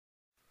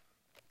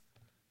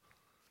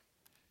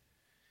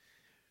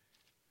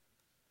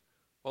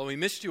Well, we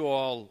missed you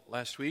all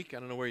last week. I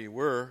don't know where you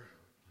were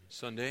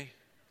Sunday.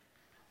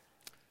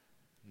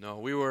 No,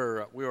 we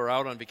were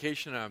out on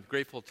vacation. I'm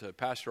grateful to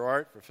Pastor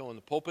Art for filling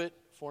the pulpit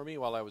for me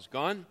while I was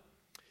gone.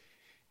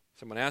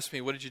 Someone asked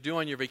me, "What did you do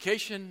on your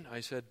vacation?"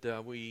 I said,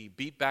 "We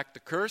beat back the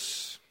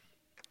curse."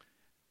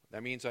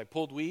 That means I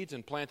pulled weeds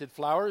and planted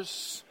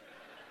flowers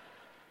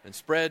and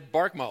spread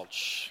bark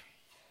mulch.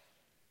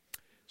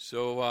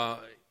 So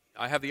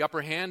I have the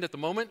upper hand at the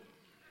moment.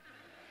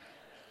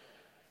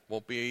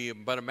 Won't be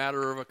but a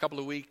matter of a couple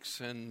of weeks,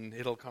 and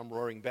it'll come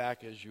roaring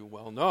back, as you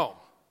well know.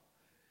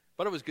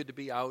 But it was good to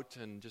be out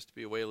and just to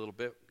be away a little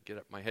bit,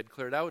 get my head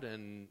cleared out,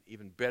 and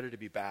even better to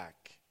be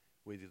back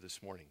with you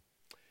this morning.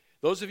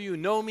 Those of you who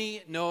know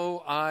me know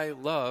I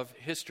love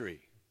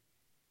history.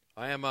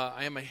 I am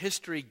a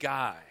history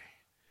guy.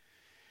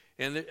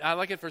 And I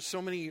like it for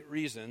so many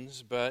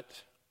reasons,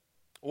 but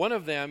one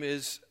of them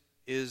is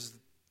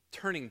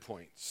turning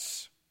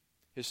points.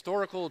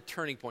 Historical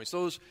turning points,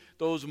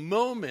 those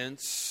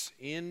moments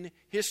in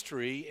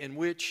history in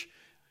which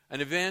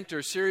an event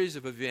or series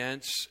of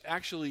events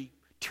actually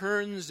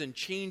turns and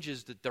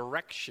changes the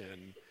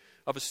direction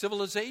of a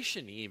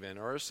civilization even,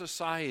 or a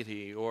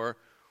society, or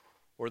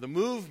the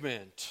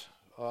movement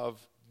of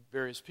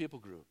various people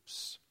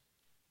groups.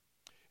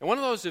 And one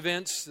of those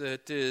events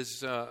that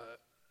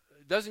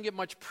doesn't get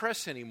much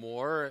press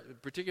anymore,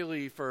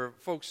 particularly for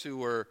folks who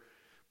were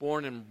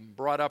born and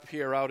brought up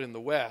here out in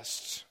the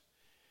West,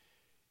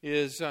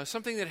 is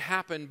something that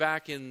happened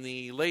back in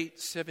the late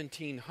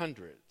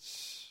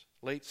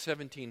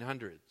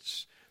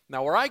 1700s.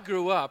 Now, where I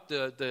grew up,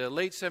 the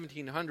late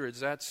 1700s,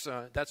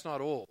 that's not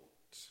old.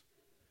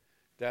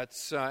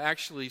 That's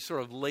actually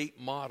sort of late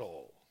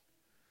model.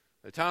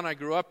 The town I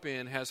grew up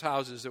in has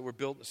houses that were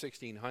built in the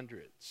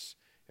 1600s,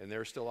 and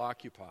they're still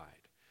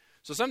occupied.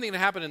 So something that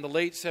happened in the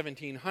late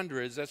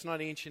 1700s, that's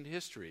not ancient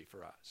history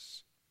for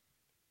us.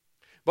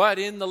 But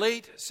in the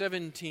late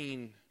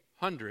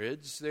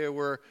 1700s, there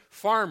were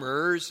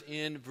farmers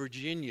in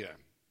Virginia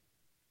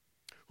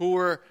who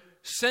were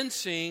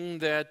sensing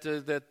that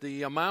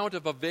the amount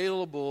of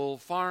available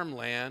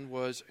farmland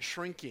was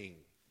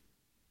shrinking,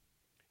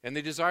 and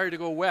they desired to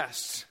go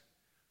west.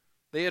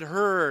 They had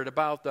heard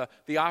about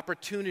the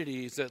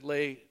opportunities that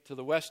lay to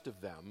the west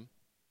of them,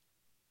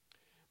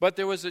 but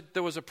there was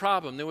a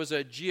problem. There was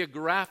a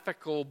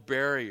geographical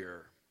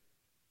barrier.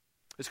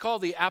 It's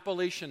called the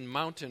Appalachian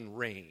Mountain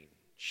Range.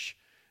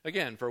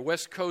 Again, for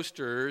West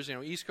Coasters,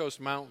 East Coast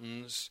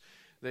mountains,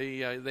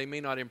 they may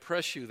not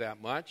impress you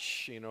that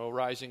much,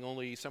 rising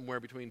only somewhere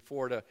between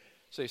 4,000 to,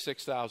 say,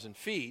 6,000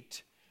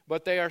 feet,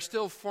 but they are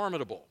still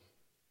formidable.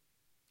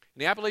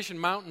 And the Appalachian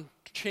Mountain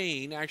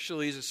chain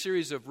actually is a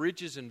series of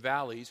ridges and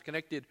valleys,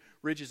 connected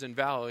ridges and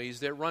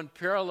valleys that run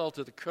parallel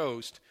to the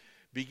coast,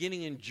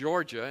 beginning in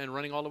Georgia and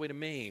running all the way to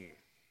Maine.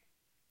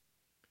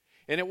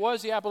 And it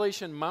was the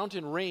Appalachian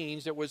Mountain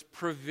Range that was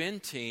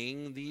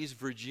preventing these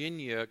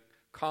Virginia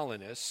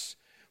colonists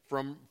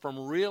from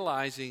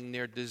realizing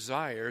their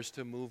desires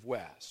to move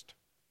west.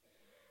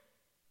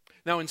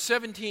 Now, in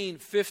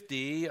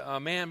 1750, a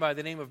man by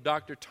the name of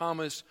Dr.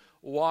 Thomas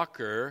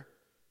Walker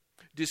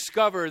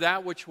discovered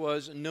that which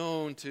was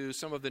known to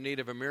some of the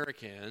Native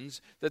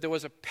Americans, that there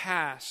was a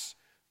pass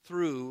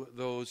through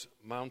those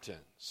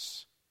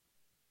mountains.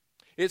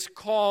 It's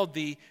called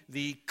the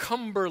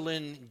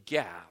Cumberland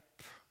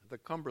Gap. The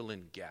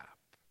Cumberland Gap.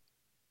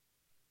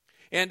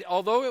 And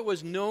although it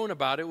was known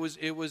about, it was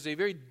a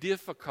very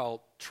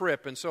difficult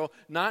trip, and so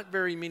not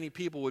very many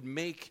people would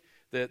make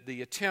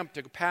the attempt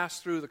to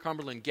pass through the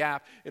Cumberland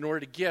Gap in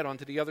order to get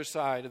onto the other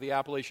side of the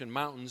Appalachian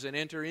Mountains and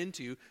enter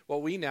into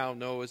what we now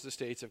know as the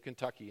states of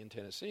Kentucky and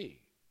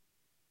Tennessee.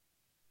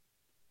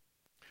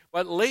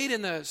 But late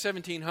in the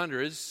 1700s,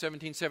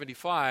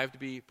 1775 to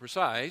be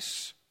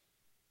precise,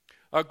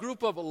 a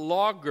group of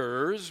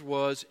loggers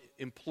was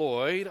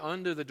employed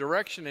under the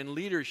direction and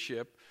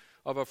leadership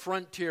of a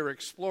frontier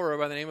explorer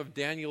by the name of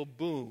Daniel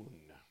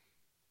Boone.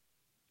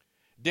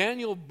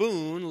 Daniel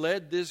Boone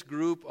led this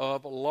group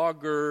of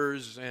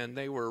loggers, and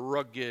they were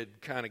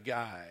rugged kind of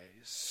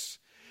guys,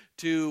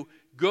 to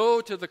go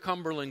to the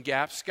Cumberland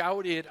Gap,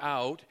 scout it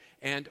out,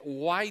 and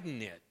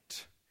widen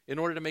it in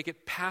order to make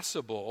it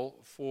passable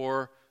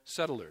for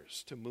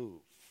settlers to move.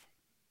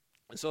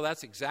 And so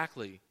that's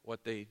exactly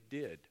what they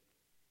did.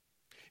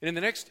 And in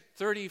the next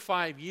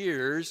 35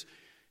 years,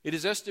 it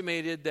is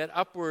estimated that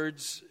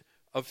upwards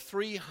of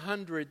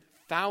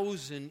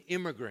 300,000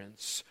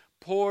 immigrants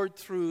poured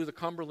through the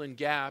Cumberland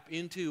Gap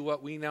into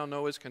what we now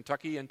know as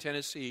Kentucky and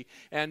Tennessee,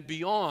 and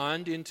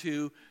beyond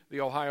into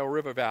the Ohio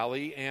River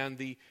Valley, and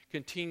the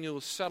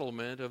continual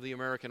settlement of the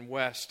American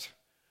West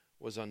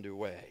was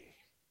underway.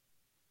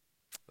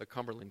 The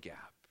Cumberland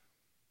Gap.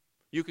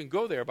 You can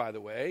go there, by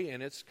the way,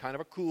 and it's kind of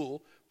a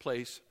cool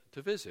place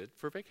to visit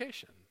for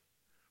vacation.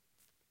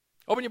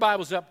 Open your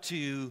Bibles up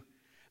to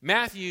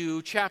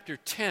Matthew chapter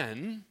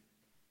 10.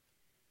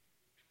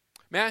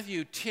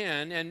 Matthew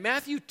 10, and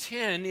Matthew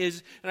 10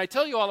 is, and I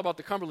tell you all about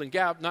the Cumberland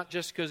Gap, not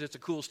just because it's a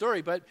cool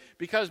story, but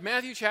because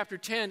Matthew chapter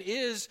 10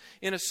 is,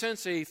 in a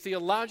sense, a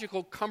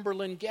theological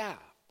Cumberland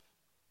Gap.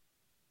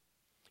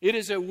 It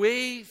is a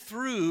way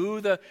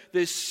through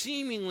the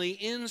seemingly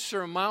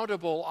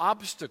insurmountable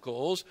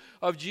obstacles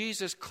of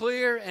Jesus'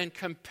 clear and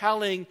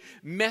compelling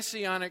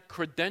messianic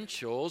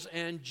credentials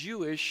and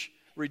Jewish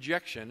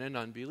rejection and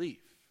unbelief.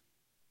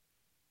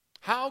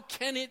 How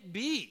can it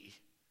be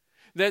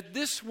that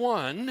this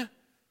one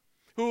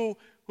who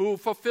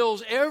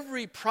fulfills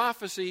every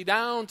prophecy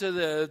down to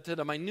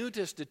the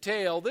minutest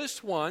detail,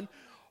 this one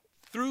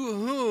through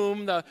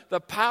whom the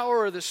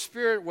power of the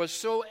Spirit was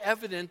so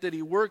evident that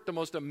he worked the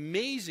most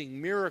amazing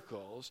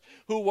miracles,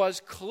 who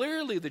was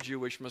clearly the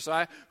Jewish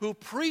Messiah, who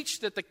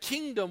preached that the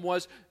kingdom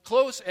was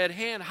close at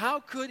hand,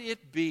 how could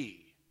it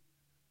be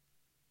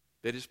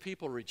that his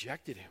people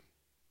rejected him?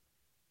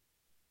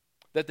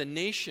 That the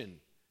nation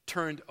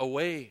turned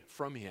away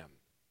from him?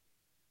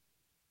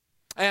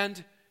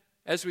 And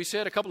as we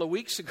said a couple of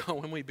weeks ago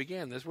when we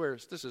began this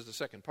is the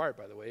second part,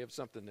 by the way, of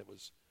something that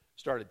was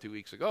started 2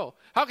 weeks ago.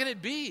 How can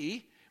it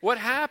be what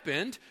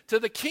happened to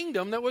the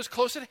kingdom that was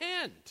close at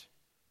hand?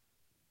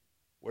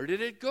 Where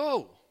did it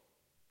go?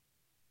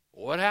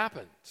 What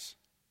happens?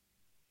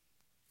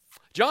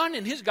 John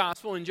in his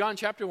gospel, in John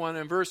chapter 1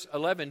 and verse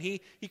 11, he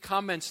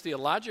comments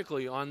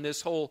theologically on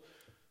this whole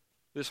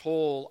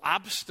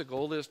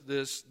obstacle,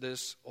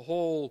 this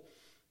whole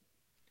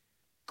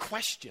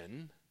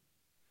question.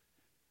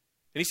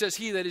 And he says,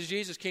 he, that is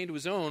Jesus, came to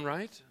his own,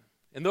 right?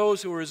 And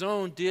those who were his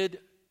own did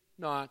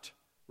not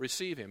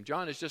receive him.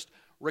 John is just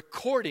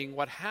recording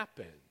what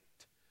happened.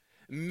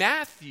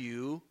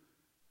 Matthew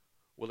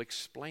will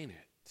explain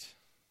it.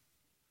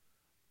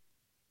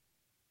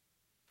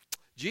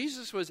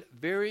 Jesus was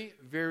very,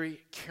 very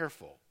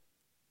careful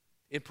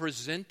in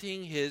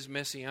presenting his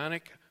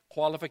messianic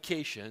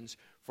qualifications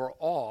for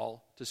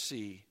all to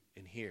see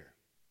and hear.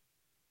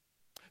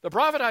 The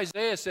prophet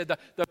Isaiah said that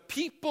the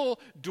people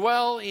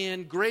dwell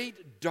in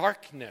great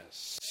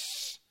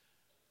darkness,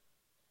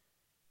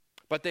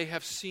 but they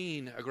have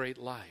seen a great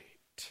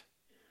light.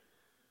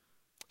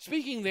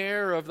 Speaking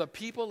there of the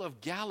people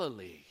of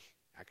Galilee,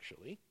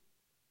 actually.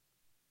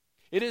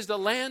 It is the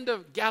land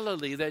of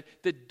Galilee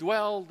that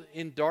dwelled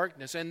in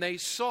darkness, and they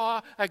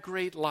saw a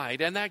great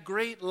light, and that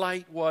great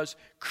light was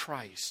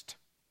Christ.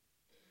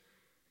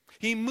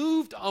 He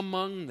moved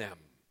among them.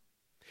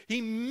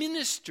 He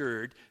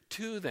ministered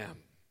to them.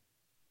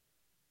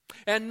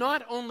 And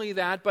not only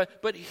that,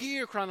 but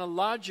here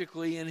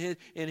chronologically in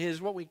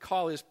his what we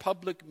call his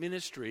public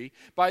ministry,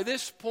 by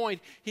this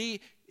point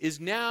he is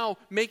now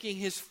making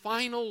his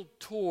final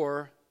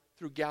tour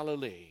through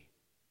Galilee.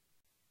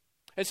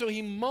 And so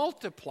he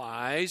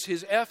multiplies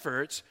his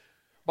efforts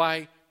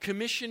by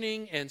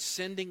commissioning and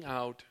sending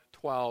out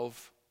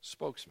 12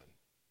 spokesmen,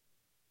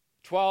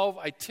 12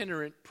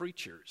 itinerant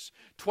preachers,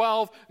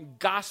 12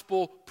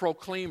 gospel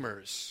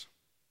proclaimers.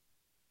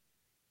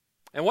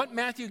 And what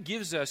Matthew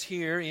gives us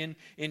here in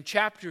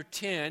chapter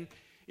 10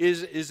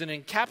 is an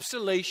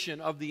encapsulation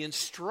of the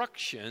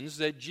instructions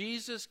that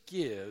Jesus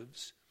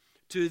gives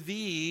to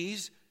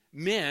these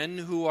men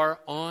who are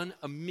on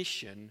a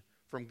mission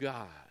from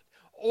God.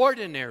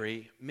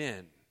 Ordinary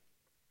men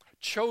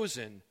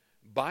chosen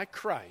by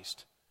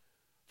Christ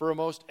for a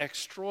most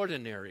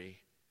extraordinary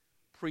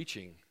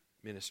preaching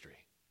ministry.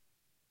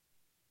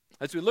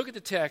 As we look at the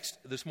text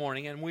this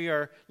morning, and we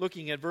are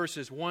looking at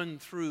verses 1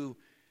 through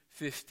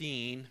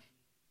 15,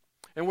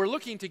 and we're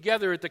looking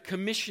together at the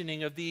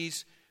commissioning of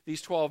these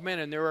 12 men,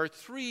 and there are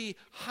three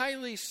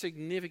highly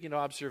significant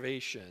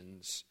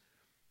observations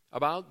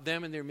about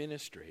them and their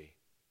ministry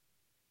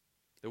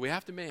that we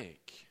have to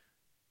make.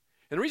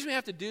 And the reason we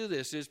have to do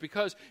this is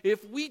because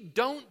if we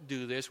don't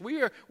do this,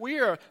 we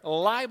are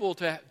liable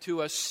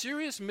to a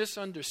serious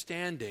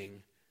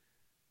misunderstanding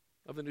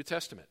of the New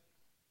Testament.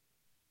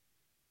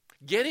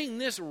 Getting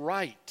this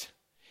right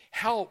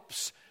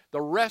helps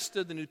the rest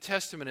of the New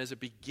Testament as it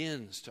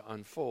begins to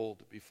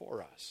unfold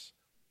before us.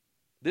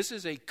 This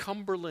is a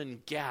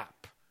Cumberland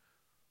gap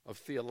of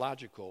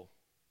theological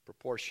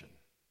proportion.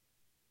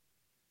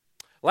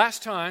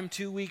 Last time,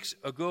 2 weeks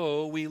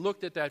ago, we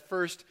looked at that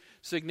first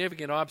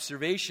significant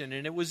observation,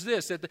 and it was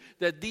this,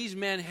 that these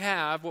men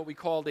have what we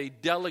called a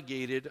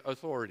delegated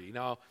authority.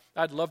 Now,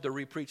 I'd love to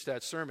re-preach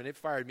that sermon. It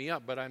fired me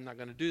up, but I'm not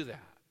going to do that.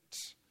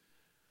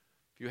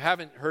 If you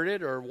haven't heard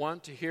it or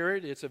want to hear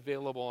it, it's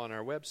available on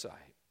our website.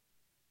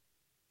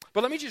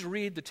 But let me just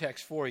read the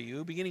text for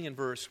you, beginning in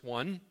verse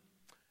 1,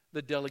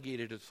 the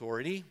delegated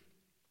authority.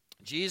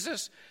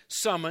 Jesus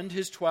summoned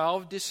his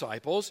 12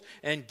 disciples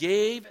and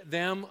gave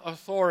them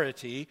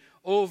authority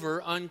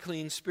over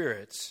unclean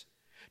spirits,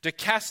 to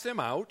cast them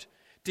out,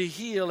 to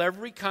heal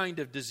every kind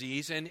of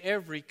disease and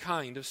every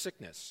kind of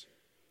sickness.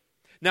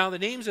 Now the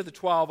names of the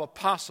 12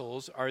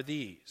 apostles are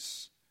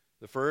these.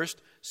 The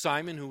first,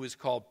 Simon, who is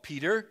called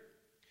Peter,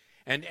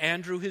 and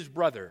Andrew his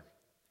brother,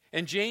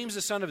 and James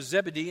the son of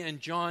Zebedee,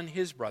 and John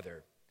his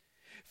brother,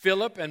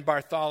 Philip and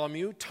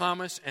Bartholomew,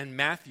 Thomas and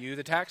Matthew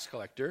the tax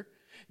collector,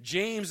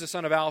 James the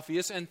son of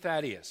Alphaeus and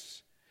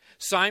Thaddeus,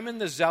 Simon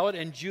the zealot,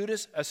 and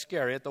Judas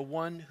Iscariot, the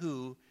one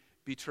who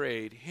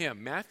betrayed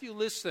him. Matthew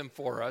lists them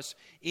for us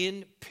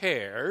in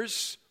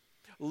pairs.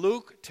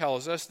 Luke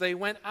tells us they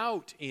went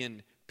out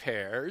in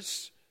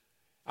pairs.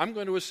 I'm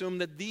going to assume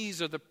that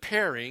these are the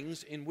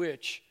pairings in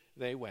which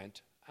they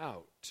went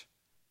out.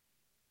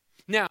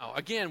 Now,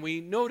 again,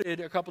 we noted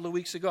a couple of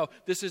weeks ago,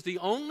 this is the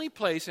only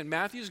place in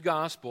Matthew's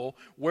gospel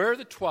where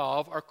the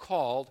 12 are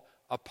called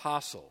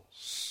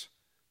apostles.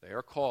 They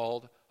are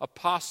called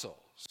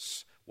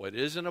apostles. What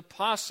is an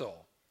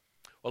apostle?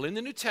 Well, in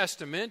the New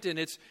Testament, in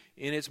its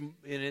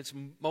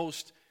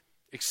most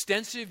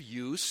extensive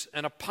use,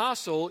 an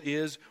apostle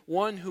is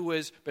one who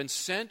has been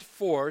sent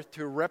forth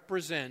to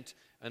represent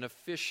an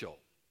official.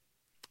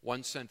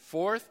 One sent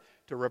forth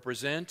to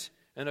represent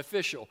an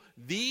official.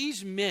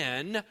 These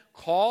men,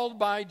 called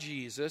by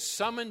Jesus,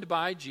 summoned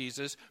by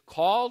Jesus,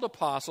 called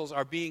apostles,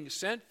 are being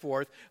sent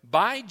forth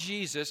by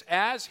Jesus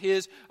as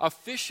his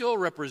official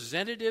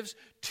representatives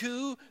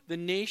to the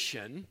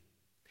nation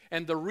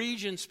and the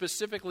region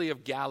specifically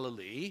of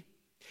Galilee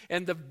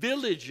and the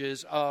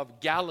villages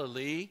of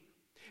Galilee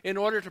in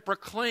order to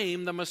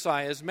proclaim the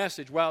Messiah's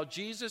message, while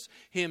Jesus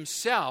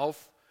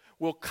himself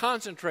will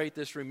concentrate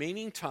this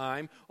remaining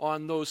time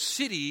on those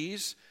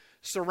cities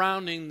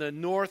surrounding the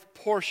north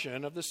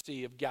portion of the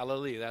Sea of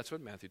Galilee. That's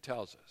what Matthew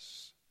tells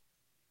us.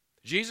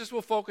 Jesus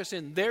will focus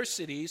in their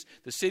cities,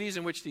 the cities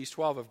in which these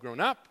 12 have grown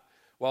up,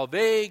 while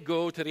they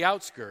go to the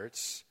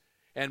outskirts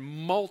and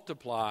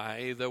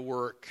multiply the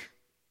work.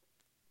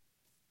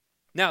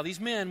 Now, these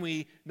men,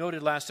 we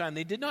noted last time,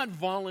 they did not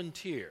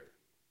volunteer.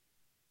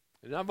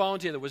 They did not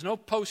volunteer. There was no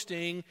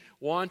posting,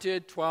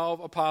 wanted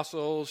 12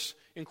 apostles,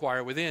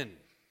 inquire within.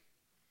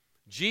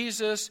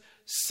 Jesus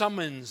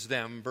summons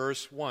them,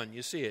 verse 1.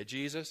 You see it.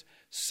 Jesus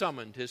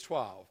summoned his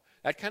 12.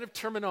 That kind of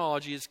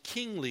terminology is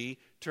kingly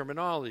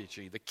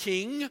terminology. The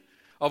king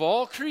of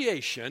all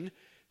creation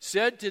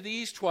said to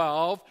these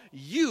 12,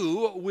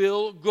 you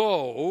will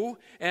go,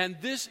 and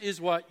this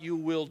is what you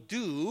will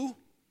do,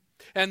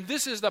 and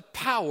this is the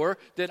power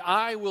that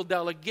I will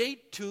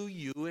delegate to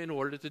you in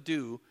order to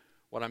do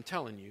what I'm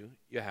telling you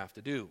you have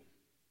to do.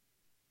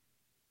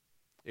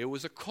 It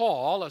was a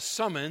call, a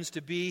summons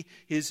to be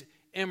his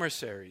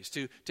emissaries,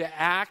 to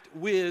act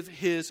with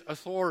his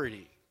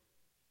authority.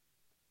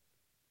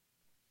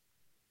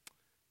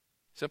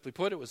 Simply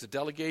put, it was a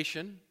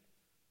delegation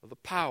of the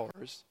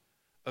powers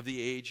of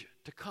the age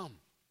to come.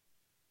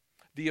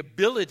 The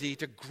ability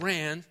to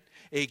grant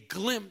a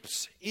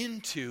glimpse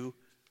into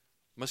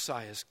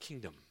Messiah's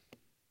kingdom.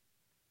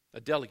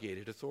 A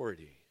delegated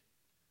authority.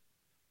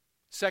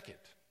 Second,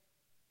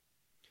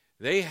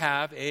 they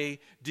have a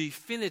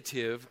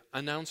definitive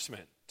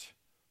announcement.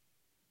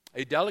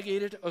 A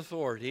delegated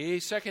authority.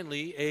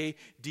 Secondly, a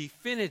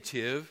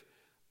definitive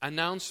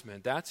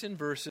announcement. That's in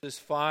verses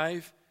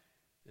 5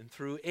 and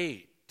through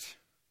 8.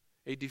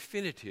 A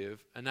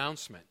definitive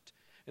announcement.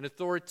 An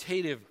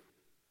authoritative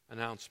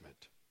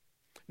announcement.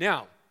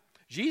 Now,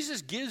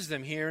 Jesus gives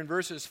them here in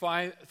verses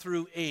 5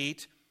 through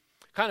 8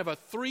 kind of a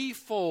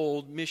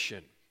threefold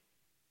mission.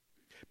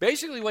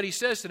 Basically what he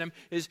says to them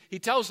is he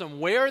tells them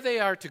where they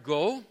are to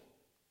go,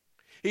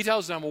 he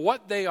tells them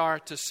what they are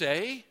to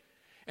say,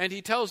 and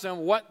he tells them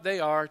what they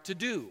are to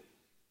do.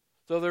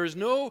 So there's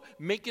no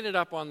making it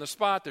up on the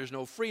spot, there's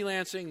no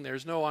freelancing,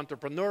 there's no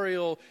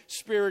entrepreneurial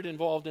spirit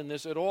involved in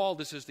this at all.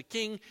 This is the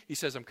king. He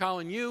says, I'm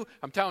telling you,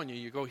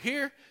 you go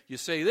here, you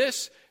say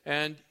this,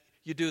 and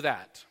you do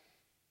that.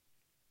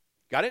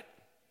 Got it?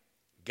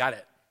 Got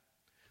it.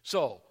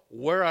 So,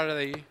 where are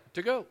they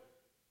to go?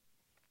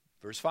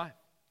 Verse 5.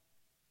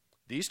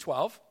 These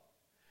 12,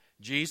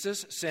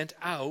 Jesus sent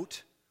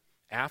out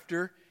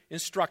after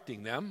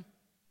instructing them,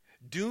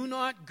 do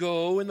not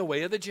go in the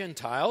way of the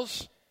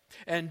Gentiles,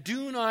 and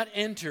do not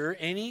enter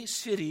any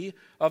city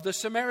of the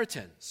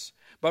Samaritans,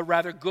 but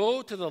rather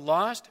go to the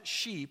lost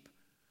sheep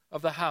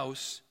of the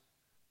house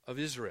of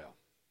Israel.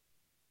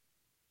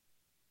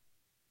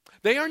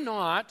 They are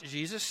not,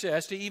 Jesus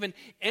says, to even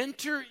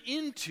enter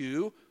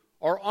into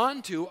or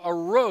onto a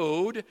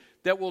road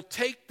that will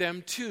take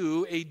them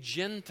to a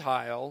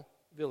Gentile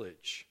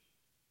village.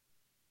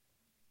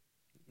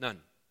 None.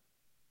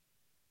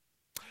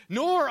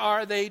 Nor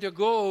are they to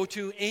go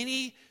to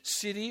any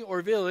city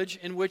or village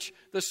in which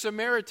the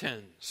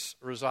Samaritans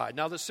reside.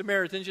 Now, the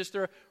Samaritans, just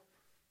to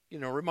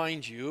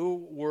remind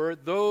you, were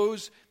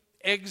those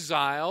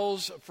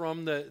exiles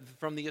from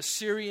the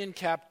Assyrian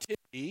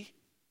captivity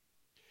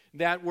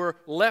that were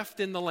left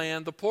in the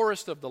land, the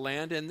poorest of the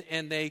land,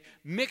 and they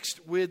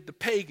mixed with the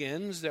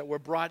pagans that were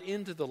brought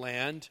into the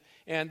land,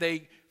 and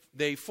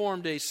they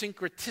formed a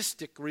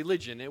syncretistic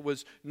religion. It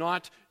was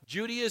not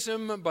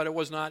Judaism, but it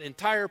was not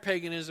entire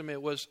paganism.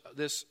 It was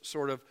this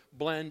sort of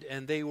blend,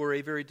 and they were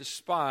a very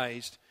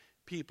despised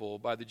people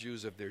by the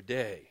Jews of their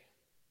day.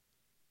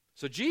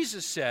 So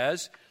Jesus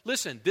says,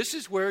 listen, this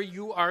is where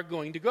you are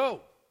going to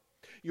go.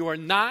 You are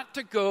not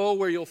to go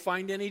where you'll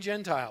find any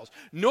Gentiles,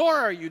 nor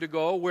are you to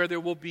go where there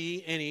will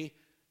be any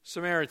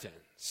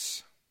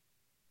Samaritans.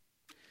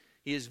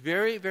 He is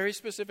very, very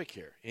specific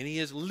here, and he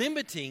is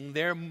limiting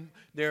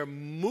their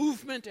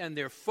movement and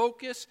their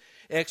focus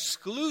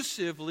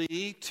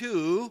exclusively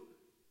to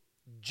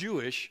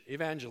Jewish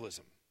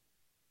evangelism.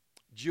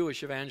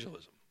 Jewish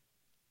evangelism.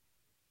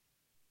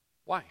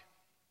 Why?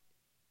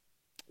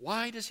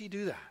 Why does he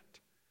do that?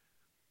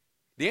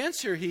 The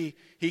answer he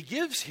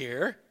gives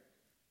here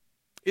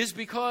is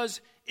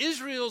because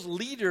Israel's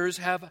leaders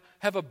have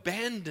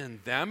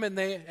abandoned them, and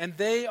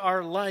they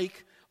are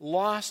like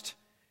lost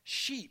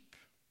sheep.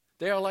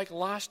 They are like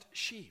lost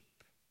sheep.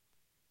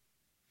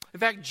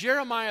 In fact,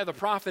 Jeremiah the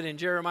prophet in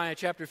Jeremiah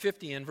chapter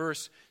 50 and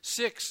verse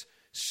 6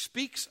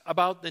 speaks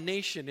about the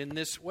nation in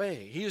this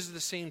way. He uses the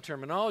same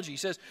terminology. He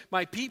says,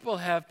 "My people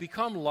have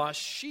become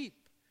lost sheep.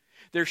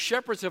 Their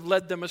shepherds have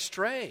led them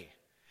astray.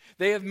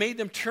 They have made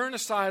them turn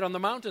aside on the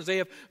mountains. They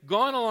have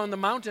gone along the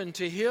mountain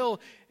to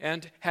hill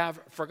and have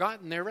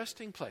forgotten their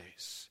resting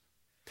place."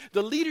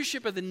 The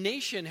leadership of the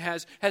nation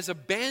has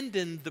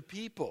abandoned the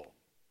people.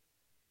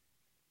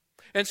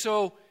 And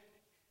so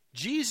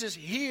Jesus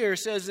here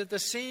says that the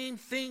same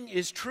thing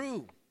is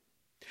true.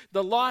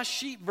 The lost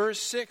sheep,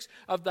 verse 6,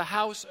 of the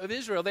house of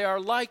Israel. They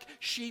are like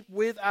sheep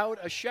without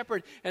a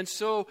shepherd. And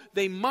so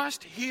they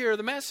must hear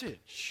the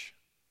message.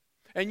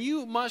 And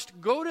you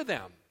must go to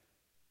them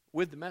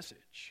with the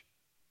message.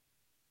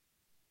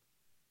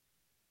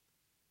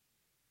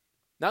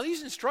 Now,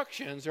 these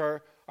instructions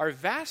are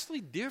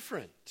vastly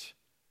different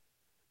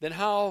than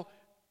how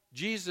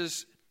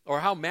Jesus,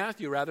 or how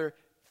Matthew rather,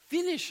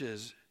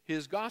 finishes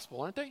his gospel,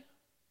 aren't they?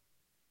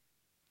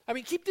 I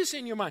mean, keep this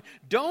in your mind.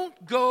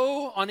 Don't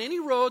go on any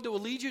road that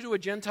will lead you to a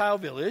Gentile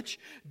village.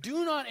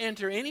 Do not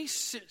enter any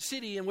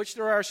city in which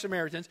there are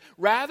Samaritans.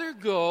 Rather,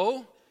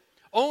 go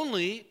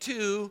only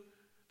to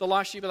the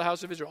lost sheep of the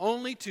house of Israel,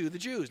 only to the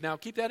Jews. Now,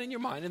 keep that in your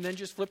mind, and then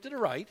just flip to the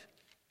right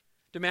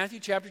to Matthew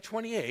chapter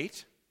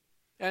 28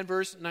 and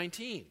verse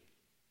 19.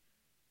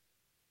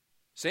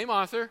 Same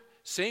author,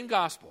 same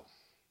gospel.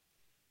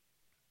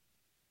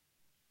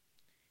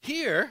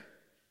 Here,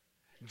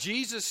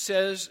 Jesus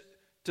says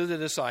to the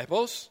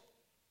disciples,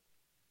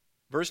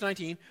 verse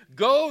 19,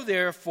 "Go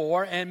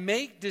therefore and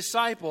make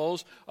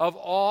disciples of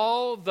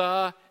all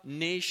the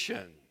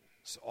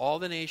nations," all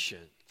the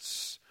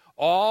nations,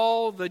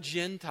 all the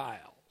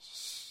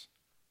Gentiles,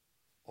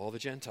 all the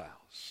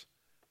Gentiles.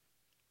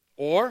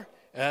 Or,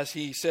 as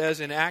he says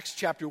in Acts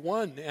chapter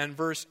 1 and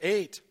verse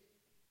 8,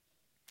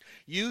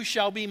 "You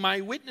shall be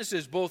my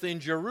witnesses both in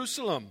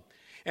Jerusalem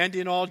and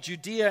in all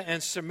Judea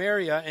and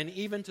Samaria and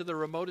even to the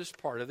remotest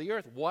part of the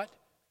earth." What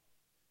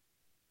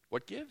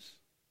gives?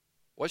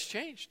 What's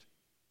changed?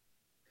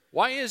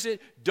 Why is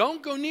it,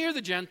 don't go near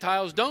the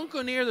Gentiles, don't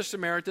go near the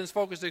Samaritans,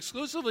 focus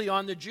exclusively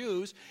on the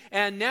Jews,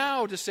 and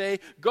now to say,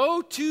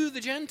 go to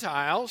the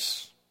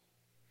Gentiles,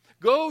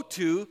 go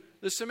to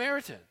the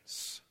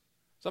Samaritans?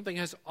 Something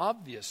has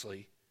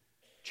obviously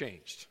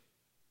changed.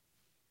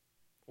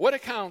 What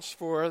accounts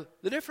for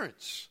the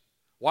difference?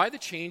 Why the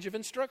change of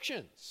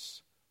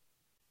instructions?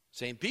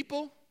 Same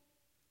people,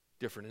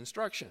 different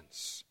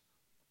instructions.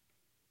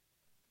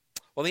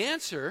 Well, the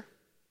answer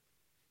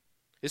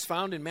is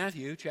found in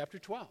Matthew chapter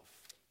 12.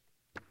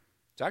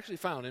 It's actually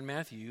found in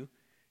Matthew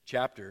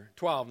chapter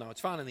 12. Now,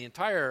 it's found in the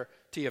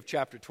entirety of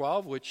chapter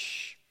 12,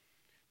 which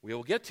we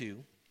will get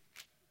to.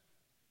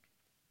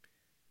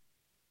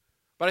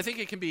 But I think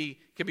it can be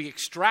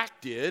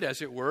extracted,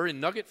 as it were, in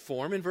nugget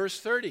form in verse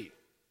 30.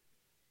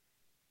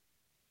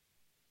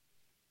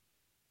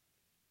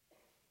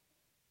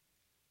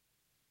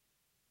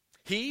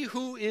 "He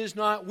who is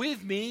not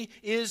with me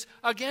is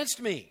against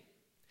me,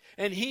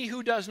 and he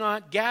who does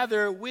not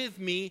gather with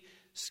me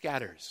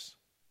scatters."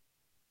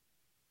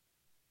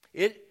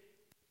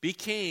 It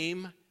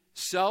became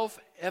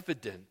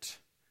self-evident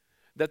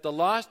that the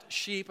lost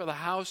sheep of the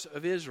house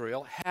of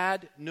Israel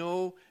had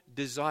no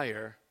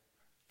desire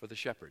for the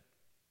shepherd.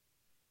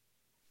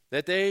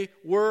 That they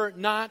were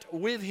not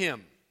with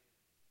him.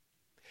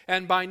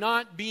 And by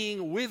not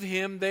being with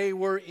him, they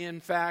were in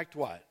fact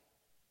what?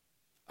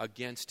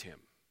 Against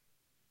him.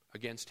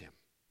 Against him.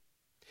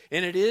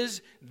 And it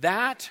is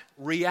that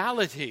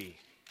reality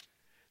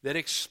that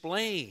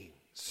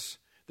explains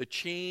the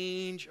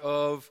change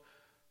of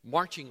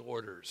marching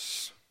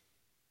orders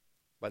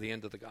by the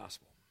end of the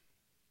gospel.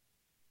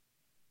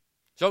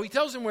 So he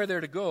tells them where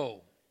they're to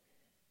go.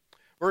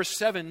 Verse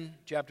 7,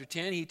 chapter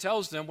 10, he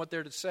tells them what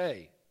they're to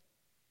say.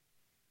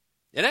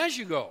 "And as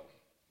you go,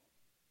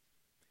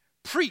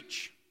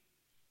 preach,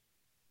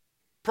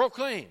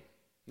 proclaim,"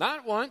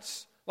 not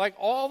once, like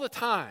all the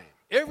time,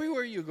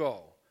 everywhere you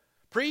go.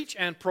 "Preach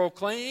and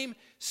proclaim,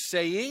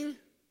 saying,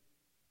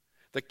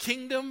 the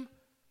kingdom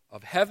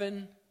of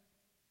heaven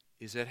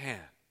is at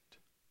hand."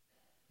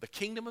 The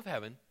kingdom of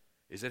heaven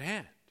is at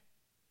hand.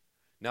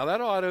 Now that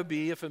ought to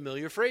be a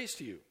familiar phrase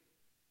to you,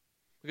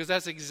 because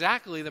that's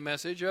exactly the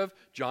message of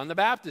John the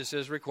Baptist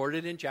as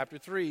recorded in chapter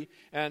 3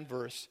 and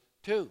verse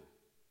 2.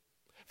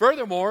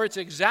 Furthermore, it's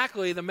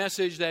exactly the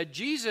message that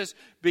Jesus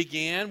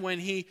began when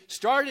he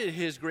started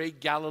his great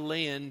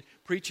Galilean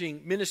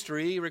preaching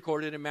ministry,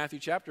 recorded in Matthew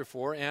chapter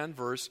 4 and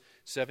verse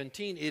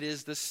 17. It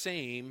is the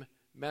same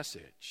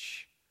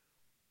message.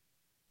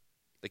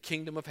 The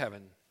kingdom of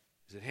heaven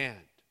is at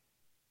hand.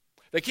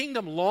 The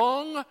kingdom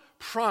long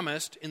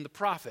promised in the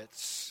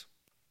prophets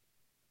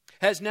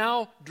has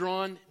now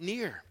drawn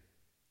near.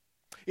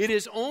 It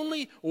is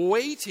only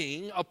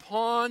waiting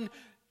upon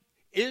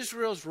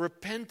Israel's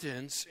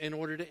repentance in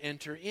order to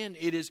enter in.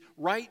 It is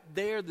right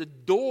there, the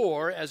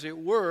door, as it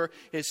were,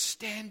 is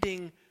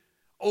standing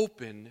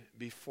open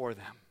before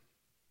them.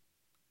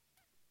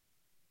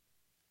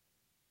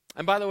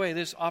 And by the way,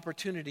 this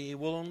opportunity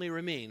will only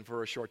remain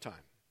for a short time.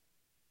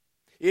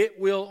 It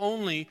will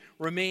only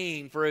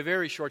remain for a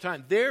very short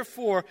time.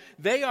 Therefore,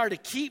 they are to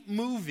keep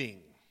moving.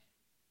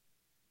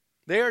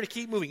 They are to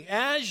keep moving.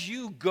 As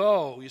you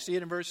go, you see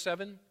it in verse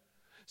 7?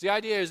 So the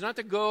idea is not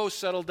to go,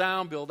 settle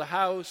down, build a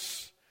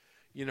house,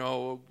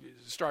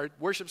 start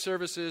worship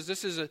services.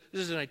 This is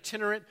an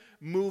itinerant,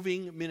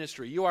 moving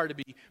ministry. You are to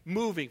be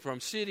moving from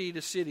city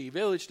to city,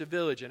 village to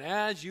village. And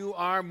as you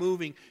are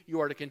moving, you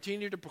are to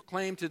continue to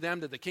proclaim to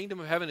them that the kingdom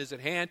of heaven is at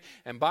hand.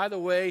 And by the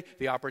way,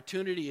 the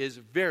opportunity is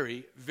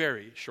very,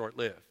 very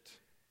short-lived.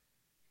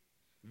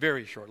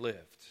 Very short-lived.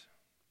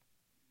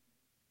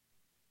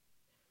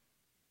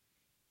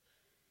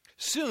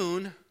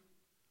 Soon,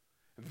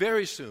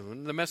 very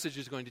soon, the message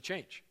is going to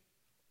change.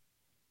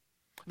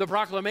 The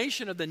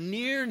proclamation of the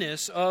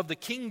nearness of the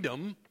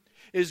kingdom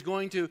is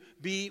going to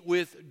be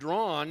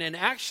withdrawn. And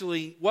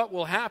actually, what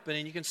will happen,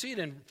 and you can see it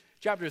in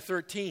chapter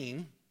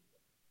 13,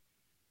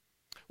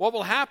 what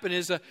will happen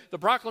is the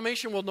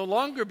proclamation will no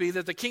longer be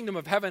that the kingdom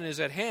of heaven is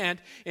at hand.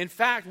 In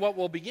fact, what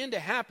will begin to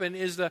happen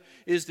is the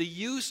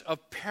use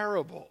of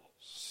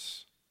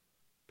parables.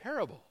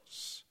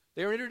 Parables.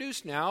 They are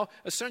introduced now,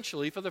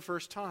 essentially, for the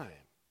first time.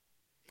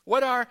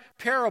 What are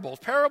parables?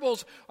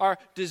 Parables are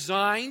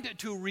designed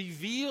to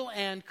reveal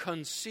and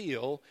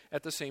conceal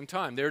at the same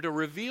time. They're to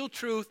reveal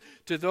truth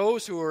to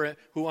those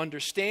who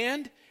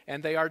understand,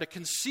 and they are to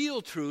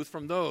conceal truth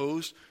from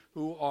those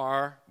who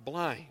are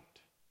blind.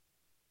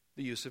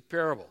 The use of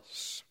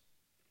parables.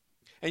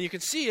 And you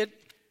can see it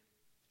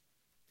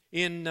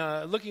in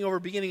looking over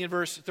beginning in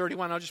verse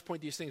 31. I'll just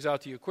point these things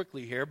out to you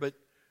quickly here, but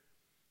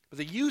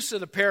the use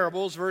of the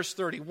parables, verse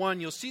 31,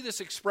 you'll see this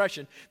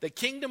expression, the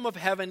kingdom of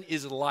heaven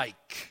is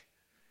like.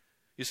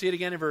 You see it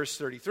again in verse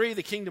 33,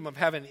 the kingdom of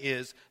heaven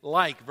is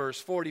like.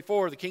 Verse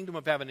 44, the kingdom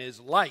of heaven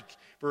is like.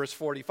 Verse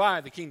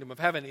 45, the kingdom of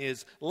heaven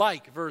is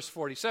like. Verse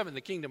 47,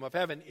 the kingdom of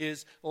heaven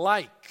is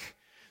like.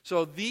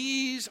 So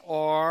these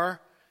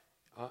are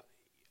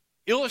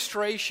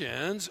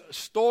illustrations,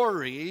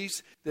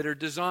 stories that are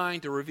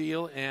designed to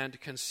reveal and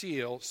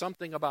conceal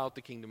something about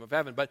the kingdom of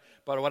heaven. But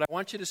what I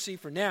want you to see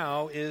for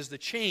now is the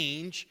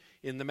change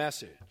in the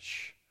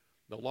message.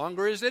 No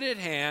longer is it at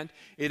hand,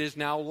 it is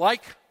now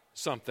like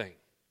something.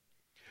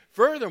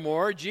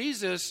 Furthermore,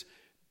 Jesus'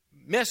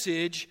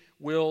 message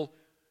will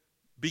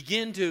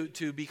begin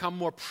to become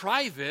more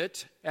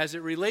private as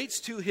it relates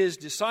to his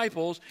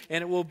disciples,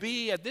 and it will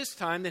be at this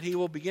time that he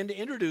will begin to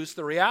introduce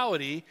the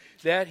reality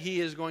that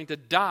he is going to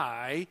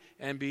die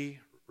and be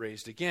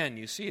raised again.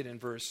 You see it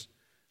in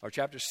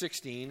chapter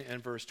 16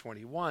 and verse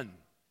 21.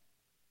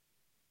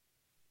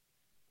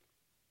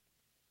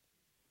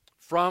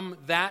 From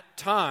that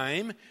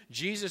time,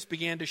 Jesus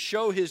began to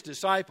show his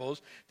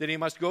disciples that he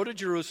must go to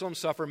Jerusalem,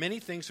 suffer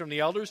many things from the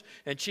elders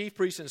and chief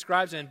priests and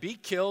scribes, and be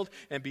killed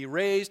and be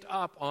raised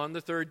up on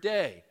the third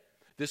day.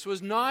 This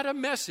was not a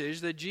message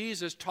that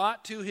Jesus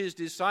taught to his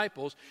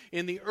disciples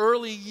in the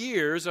early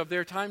years of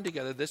their time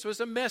together. This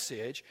was a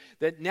message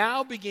that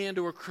now began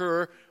to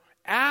occur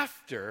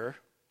after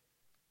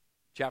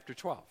chapter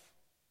 12.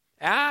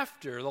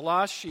 After the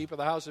lost sheep of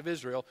the house of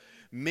Israel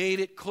made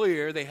it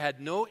clear they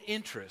had no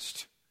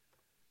interest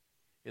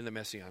in the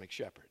Messianic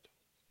shepherd.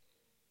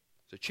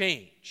 It's a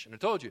change. And I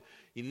told you,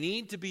 you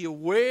need to be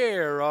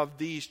aware of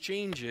these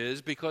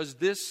changes because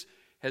this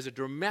has a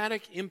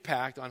dramatic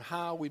impact on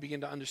how we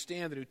begin to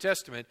understand the New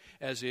Testament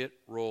as it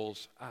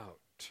rolls out.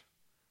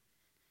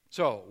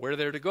 So, where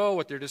they're to go,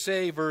 what they're to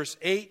say, verse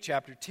 8,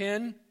 chapter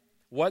 10,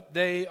 what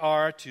they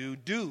are to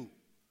do.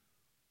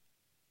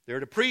 They're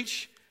to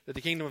preach that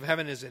the kingdom of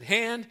heaven is at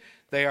hand.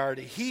 They are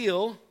to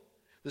heal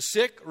the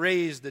sick,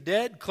 raise the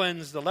dead,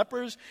 cleanse the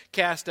lepers,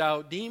 cast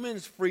out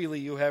demons.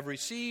 Freely you have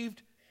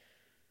received,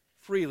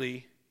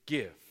 freely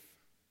give.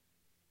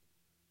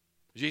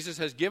 Jesus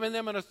has given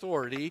them an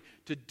authority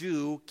to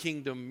do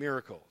kingdom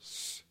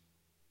miracles.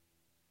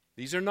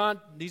 These are not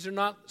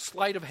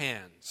sleight of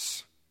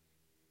hands.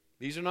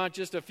 These are not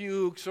just a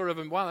few sort of,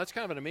 wow, that's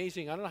kind of an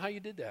amazing, I don't know how you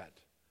did that.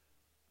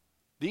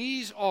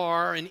 These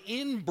are an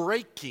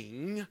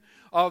inbreaking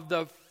of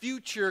the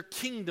future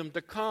kingdom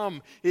to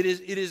come. It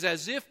is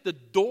as if the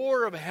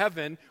door of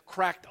heaven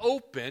cracked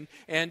open,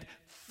 and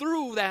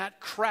through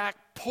that crack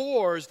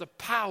pours the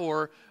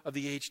power of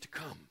the age to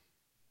come.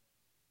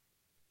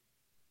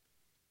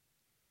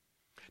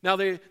 Now,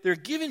 they're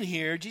given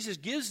here, Jesus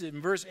gives it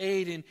in verse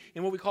 8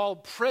 in what we call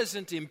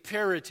present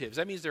imperatives.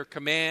 That means they're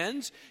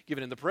commands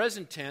given in the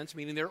present tense,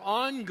 meaning they're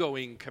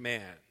ongoing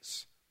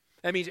commands.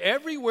 That means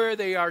everywhere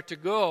they are to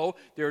go,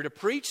 they are to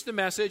preach the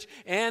message,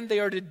 and they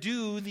are to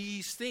do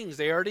these things.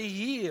 They are to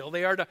heal,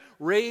 they are to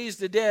raise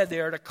the dead, they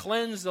are to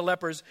cleanse the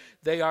lepers,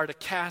 they are to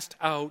cast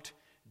out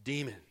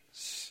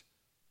demons.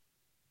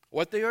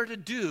 What they are to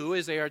do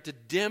is they are to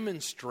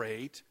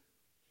demonstrate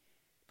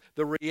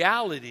the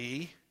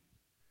reality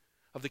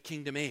of the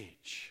kingdom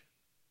age.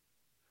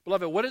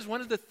 Beloved, what is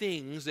one of the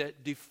things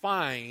that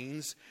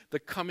defines the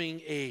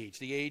coming age,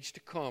 the age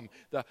to come,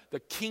 the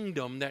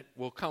kingdom that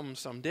will come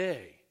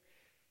someday?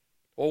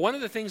 Well, one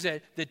of the things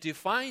that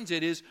defines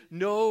it is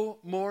no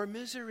more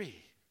misery.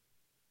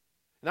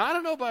 Now, I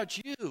don't know about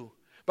you,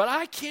 but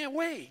I can't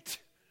wait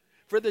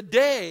for the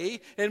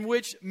day in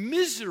which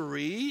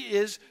misery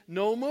is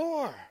no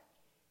more,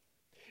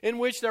 in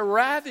which the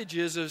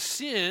ravages of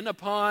sin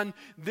upon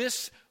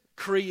this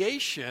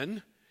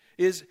creation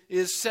is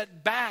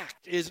set back,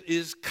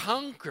 is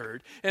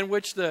conquered, in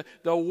which the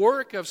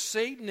work of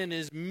Satan and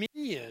his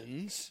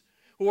minions,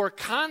 who are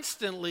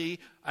constantly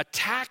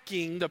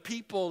attacking the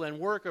people and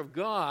work of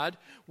God,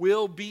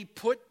 will be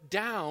put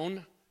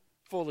down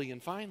fully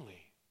and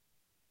finally.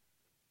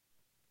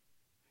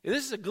 And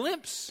this is a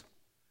glimpse.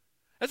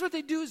 That's what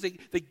they do, is they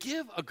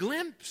give a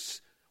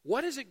glimpse.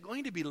 What is it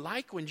going to be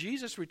like when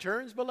Jesus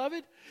returns,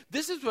 beloved?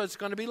 This is what it's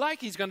going to be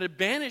like. He's going to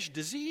banish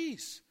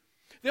disease.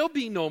 There'll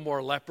be no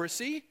more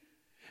leprosy.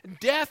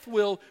 Death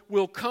will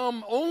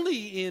come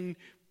only in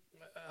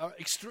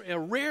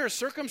rare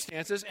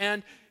circumstances,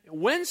 and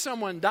when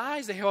someone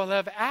dies, they will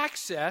have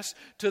access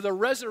to the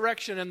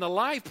resurrection and the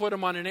life. Put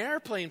them on an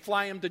airplane,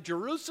 fly them to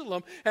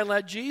Jerusalem, and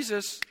let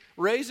Jesus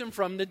raise them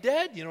from the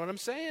dead. You know what I'm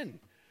saying?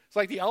 It's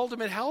like the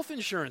ultimate health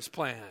insurance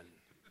plan.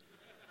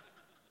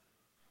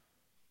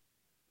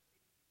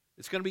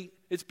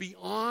 It's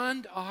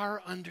beyond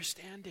our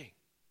understanding.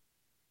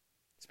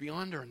 It's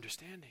beyond our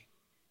understanding.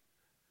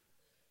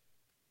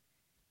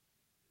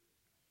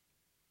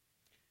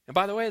 And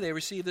by the way, they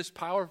receive this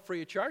power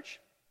free of charge,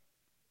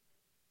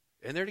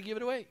 and they're to give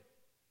it away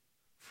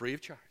free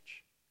of charge.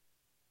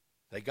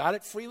 They got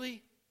it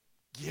freely,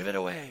 give it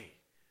away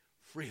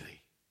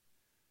freely.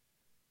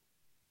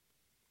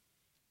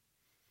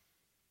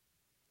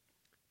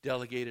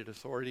 Delegated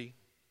authority,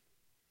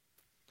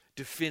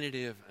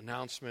 definitive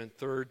announcement.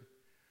 Third,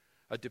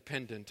 a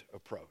dependent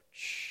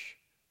approach.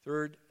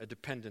 Third, a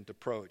dependent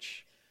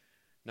approach.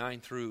 9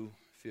 through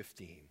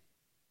 15.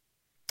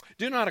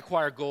 Do not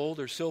acquire gold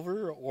or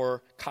silver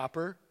or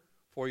copper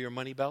for your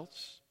money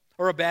belts,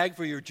 or a bag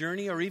for your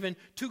journey, or even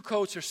 2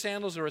 coats or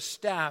sandals or a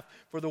staff,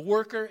 for the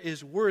worker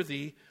is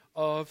worthy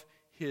of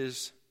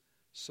his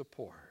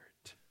support.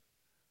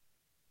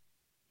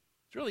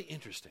 It's really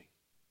interesting.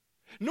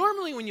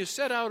 Normally when you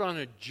set out on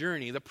a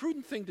journey, the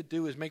prudent thing to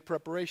do is make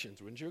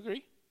preparations. Wouldn't you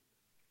agree?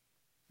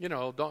 You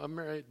know,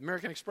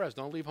 American Express,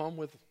 don't leave home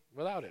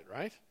without it,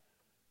 right?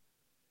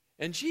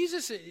 And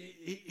Jesus,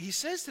 he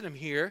says to them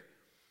here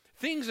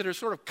things that are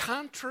sort of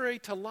contrary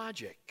to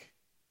logic.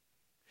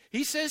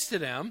 He says to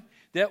them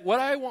that what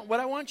I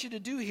want you to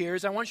do here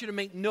is I want you to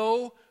make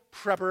no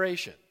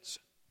preparations.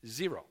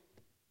 0.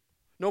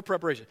 No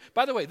preparation.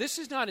 By the way, this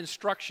is not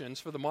instructions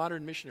for the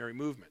modern missionary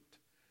movement.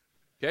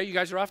 Okay, you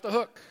guys are off the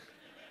hook.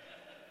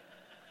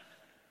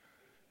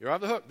 You're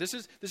off the hook. This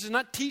is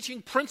not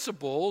teaching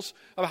principles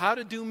of how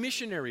to do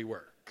missionary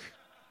work.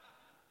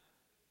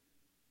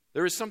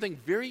 There is something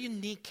very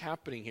unique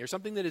happening here,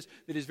 something that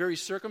is very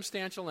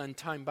circumstantial and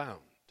time-bound.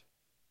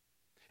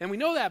 And we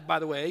know that, by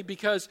the way,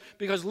 because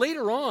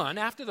later on,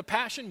 after the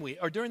Passion Week,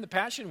 or during the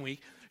Passion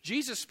Week,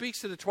 Jesus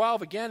speaks to the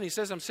 12 again, and he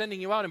says, I'm sending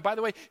you out. And by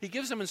the way, he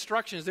gives them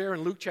instructions there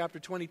in Luke chapter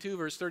 22,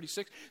 verse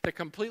 36, that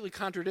completely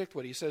contradict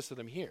what he says to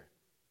them here.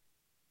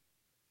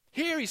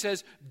 Here he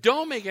says,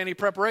 don't make any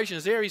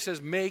preparations. There he says,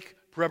 make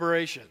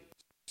preparations.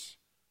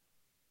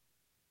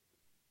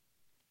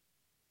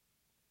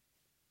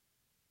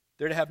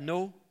 They're to have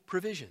no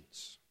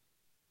provisions.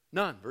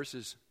 None.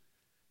 Verses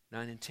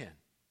 9 and 10.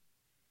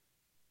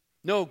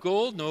 No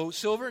gold, no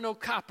silver, no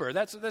copper.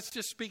 That's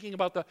just speaking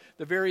about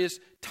the various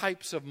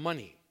types of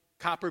money.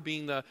 Copper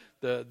being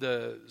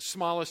the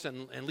smallest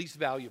and least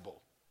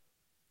valuable.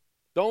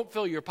 Don't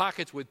fill your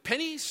pockets with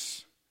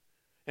pennies,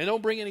 and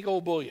don't bring any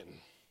gold bullion.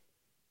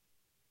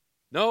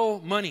 No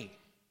money.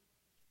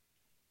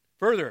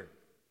 Further,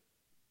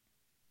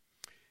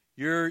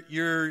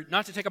 you're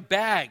not to take a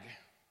bag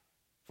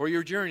for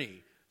your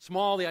journey.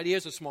 The idea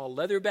is a small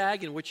leather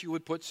bag in which you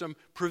would put some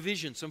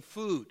provision, some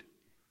food.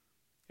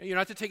 And you're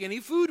not to take any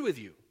food with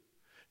you.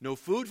 No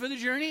food for the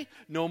journey,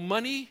 no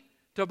money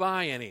to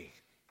buy any.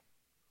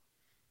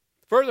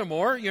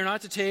 Furthermore, you're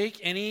not to take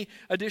any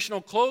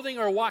additional clothing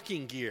or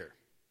walking gear.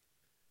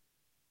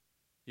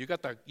 You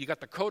got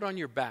the coat on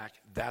your back,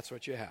 that's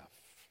what you have.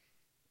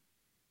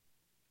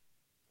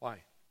 Why?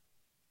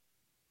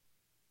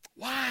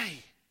 Why?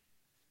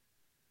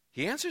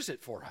 He answers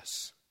it for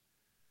us.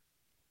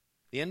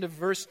 The end of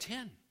verse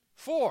 10.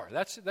 For.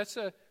 That's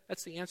the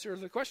answer to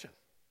the question.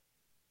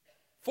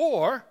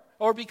 For,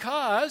 or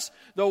because,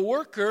 the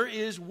worker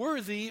is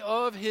worthy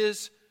of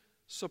his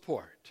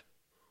support.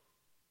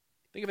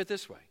 Think of it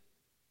this way.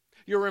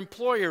 Your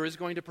employer is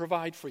going to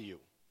provide for you.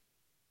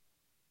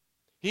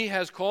 He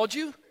has called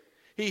you.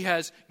 He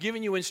has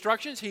given you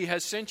instructions. He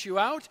has sent you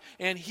out,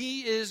 and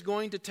he is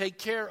going to take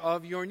care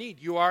of your need.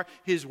 You are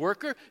his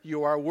worker.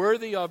 You are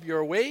worthy of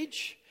your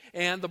wage,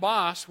 and the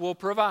boss will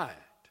provide.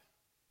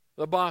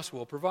 The boss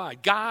will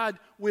provide. God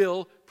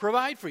will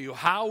provide for you.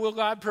 How will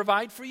God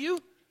provide for you?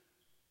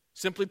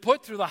 Simply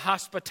put, through the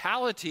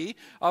hospitality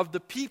of the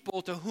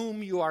people to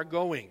whom you are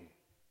going.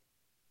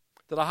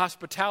 To the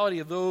hospitality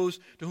of those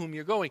to whom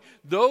you're going.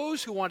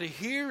 Those who want to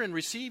hear and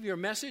receive your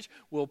message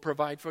will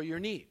provide for your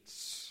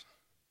needs.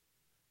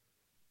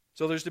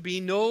 So there's to be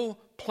no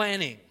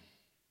planning.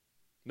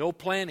 No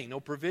planning, no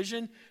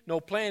provision, no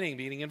planning.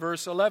 Beginning in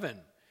verse 11.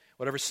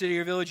 Whatever city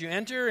or village you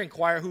enter,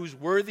 inquire who's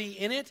worthy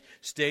in it.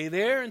 Stay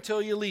there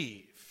until you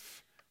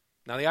leave.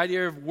 Now the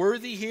idea of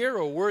worthy here,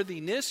 or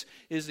worthiness,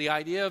 is the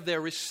idea of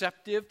they're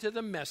receptive to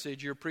the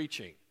message you're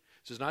preaching.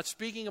 This is not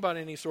speaking about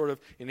any sort of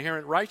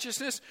inherent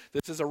righteousness.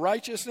 This is a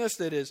righteousness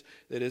that is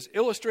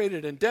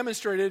illustrated and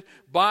demonstrated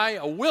by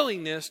a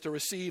willingness to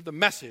receive the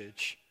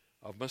message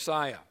of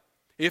Messiah.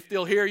 If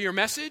they'll hear your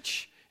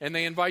message and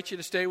they invite you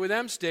to stay with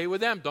them, stay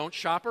with them. Don't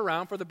shop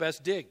around for the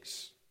best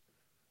digs.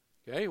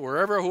 Okay,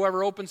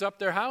 whoever opens up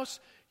their house,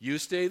 you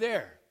stay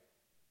there.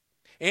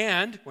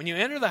 And when you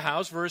enter the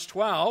house, verse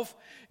 12,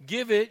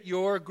 give it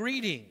your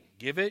greeting.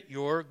 Give it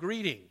your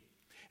greeting.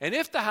 And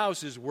if the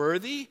house is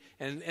worthy,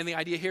 and the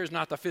idea here is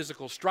not the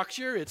physical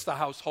structure, it's the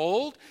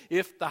household.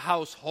 If the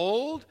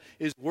household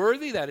is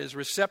worthy, that is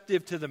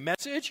receptive to the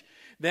message,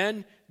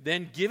 then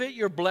give it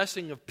your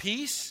blessing of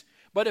peace.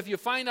 But if you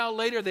find out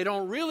later they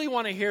don't really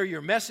want to hear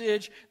your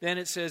message, then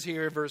it says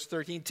here, verse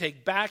 13,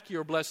 take back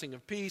your blessing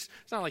of peace.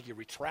 It's not like you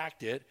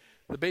retract it.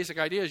 The basic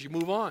idea is you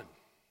move on.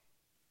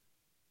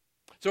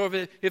 So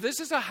if this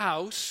is a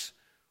house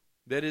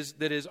that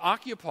is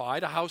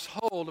occupied, a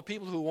household of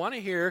people who want to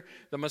hear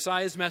the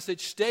Messiah's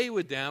message, stay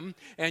with them,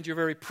 and your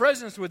very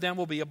presence with them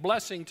will be a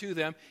blessing to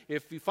them.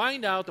 If you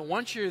find out that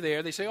once you're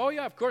there, they say, oh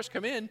yeah, of course,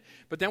 come in.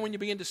 But then when you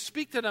begin to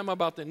speak to them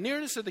about the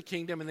nearness of the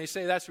kingdom and they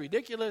say that's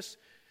ridiculous,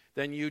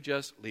 then you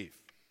just leave.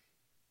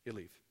 You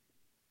leave.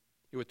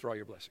 You withdraw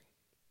your blessing.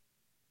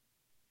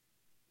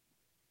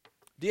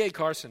 D.A.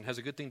 Carson has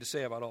a good thing to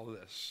say about all of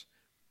this.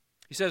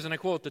 He says, and I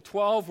quote, the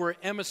 12 were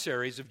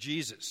emissaries of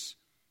Jesus.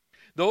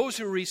 Those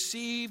who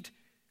received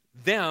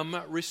them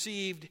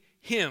received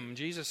him.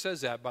 Jesus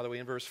says that, by the way,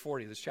 in verse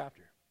 40 of this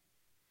chapter.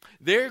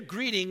 Their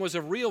greeting was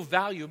of real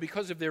value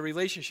because of their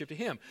relationship to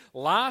him.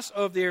 Loss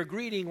of their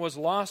greeting was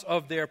loss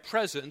of their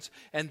presence,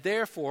 and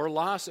therefore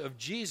loss of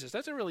Jesus.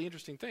 That's a really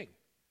interesting thing.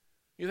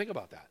 You think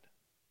about that.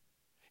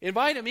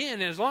 Invite them in,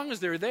 and as long as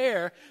they're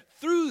there,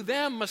 through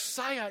them,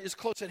 Messiah is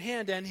close at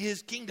hand and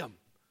his kingdom.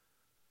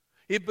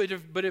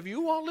 But if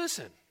you won't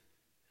listen,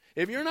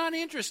 if you're not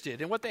interested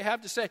in what they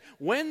have to say,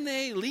 when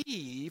they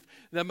leave,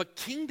 the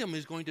kingdom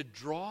is going to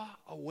draw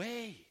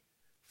away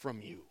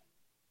from you.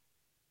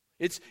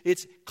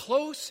 It's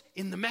close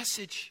in the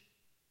message.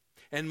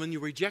 And when you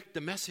reject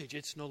the message,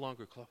 it's no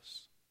longer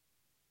close.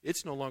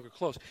 It's no longer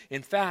close.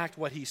 In fact,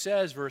 what he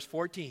says, verse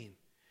 14,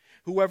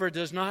 whoever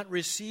does not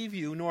receive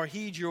you nor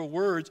heed your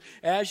words,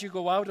 as you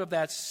go out of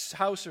that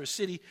house or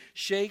city,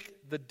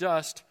 shake the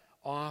dust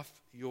off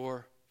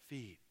your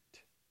feet.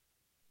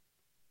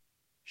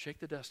 Shake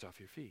the dust off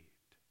your feet.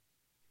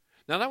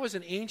 Now that was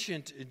an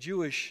ancient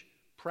Jewish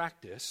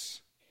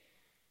practice,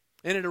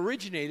 and it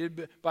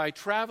originated by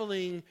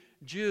traveling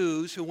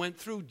Jews who went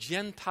through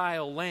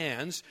Gentile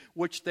lands,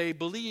 which they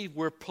believed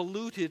were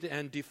polluted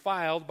and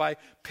defiled by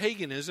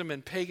paganism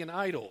and pagan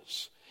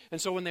idols. And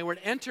so when they would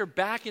enter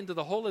back into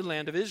the Holy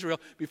Land of Israel,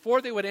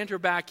 before they would enter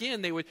back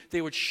in, they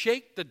would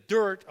shake the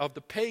dirt of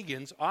the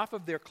pagans off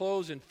of their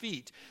clothes and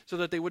feet so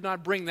that they would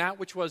not bring that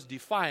which was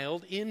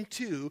defiled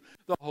into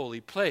the holy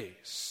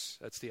place.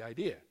 That's the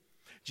idea.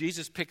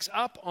 Jesus picks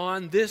up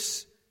on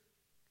this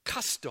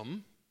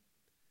custom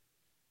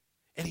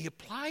and he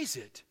applies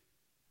it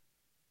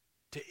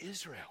to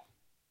Israel.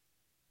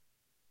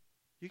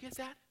 You get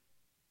that?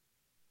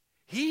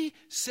 He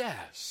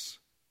says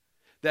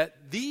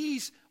that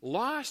these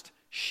lost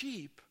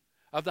sheep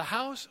of the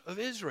house of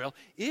Israel,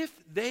 if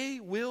they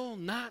will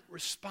not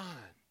respond,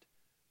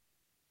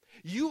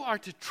 you are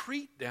to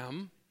treat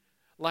them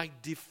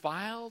like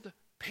defiled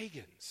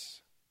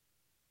pagans.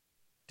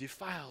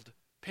 Defiled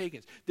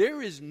pagans.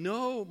 There is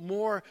no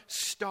more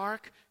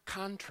stark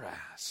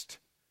contrast.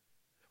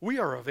 We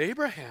are of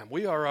Abraham.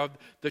 We are of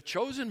the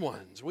chosen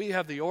ones. We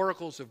have the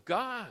oracles of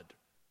God.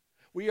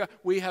 We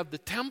have the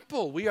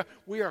temple. We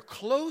are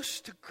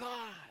close to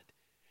God.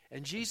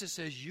 And Jesus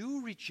says,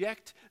 you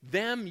reject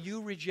them,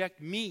 you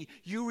reject me,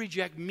 you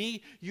reject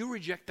me, you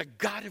reject the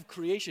God of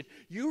creation.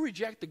 You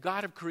reject the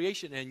God of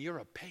creation and you're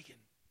a pagan.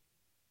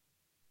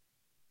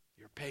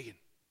 You're a pagan.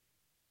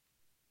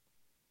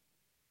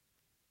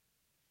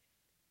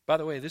 By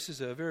the way, this is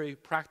a very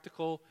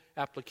practical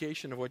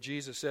application of what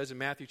Jesus says in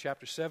Matthew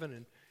chapter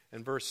 7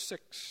 and verse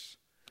 6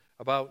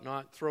 about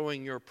not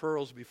throwing your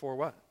pearls before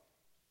what?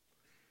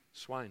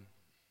 Swine.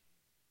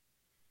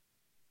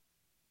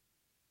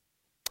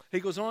 He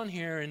goes on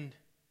here, and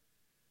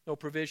no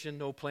provision,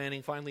 no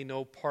planning, finally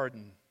no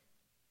pardon.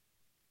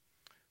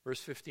 Verse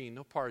 15,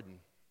 no pardon.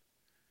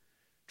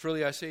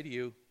 Truly I say to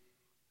you,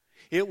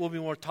 it will be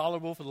more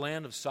tolerable for the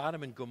land of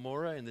Sodom and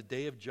Gomorrah in the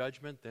day of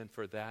judgment than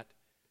for that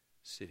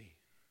city.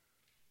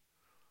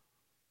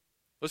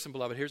 Listen,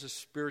 beloved, here's a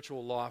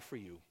spiritual law for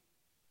you.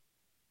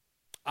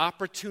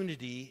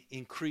 Opportunity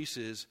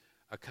increases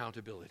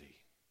accountability.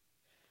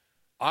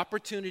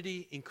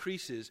 Opportunity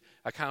increases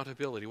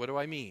accountability. What do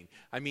I mean?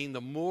 I mean,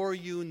 the more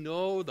you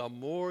know, the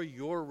more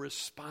you're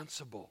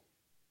responsible.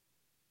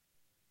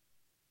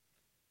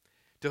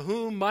 To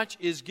whom much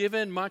is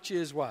given, much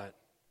is what?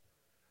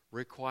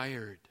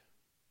 Required.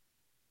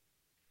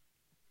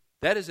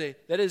 That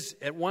is,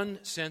 at one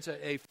sense,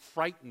 a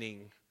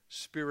frightening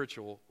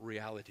spiritual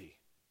reality.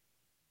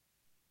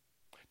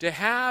 To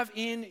have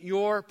in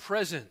your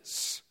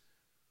presence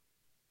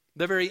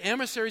the very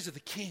emissaries of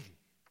the king,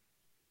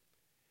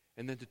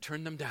 and then to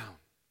turn them down.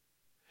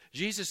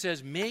 Jesus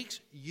says,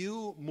 makes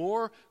you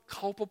more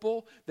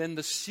culpable than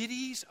the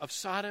cities of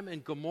Sodom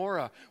and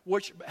Gomorrah,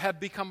 which have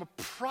become a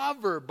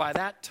proverb by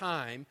that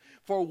time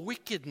for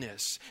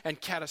wickedness and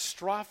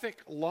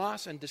catastrophic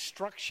loss and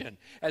destruction,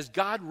 as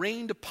God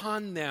rained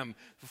upon them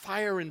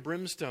fire and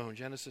brimstone,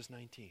 Genesis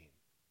 19.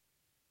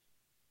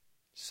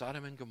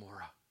 Sodom and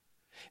Gomorrah.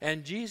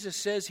 And Jesus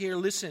says here,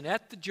 listen,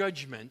 at the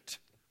judgment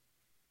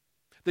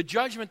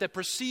that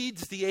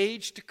precedes the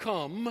age to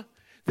come,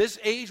 this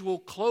age will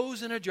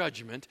close in a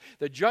judgment.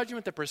 The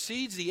judgment that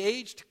precedes the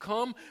age to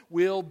come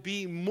will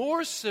be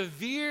more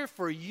severe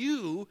for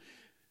you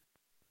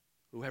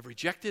who have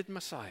rejected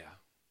Messiah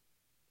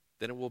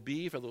than it will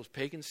be for those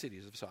pagan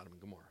cities of Sodom and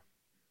Gomorrah.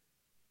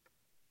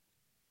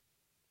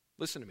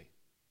 Listen to me.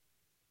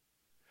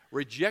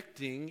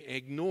 Rejecting,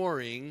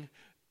 ignoring,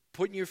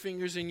 putting your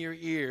fingers in your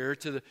ear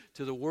to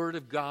the Word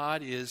of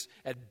God is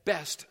at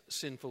best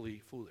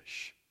sinfully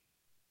foolish.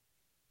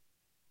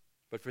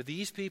 But for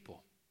these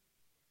people,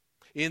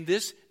 in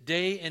this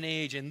day and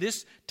age, in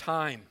this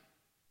time,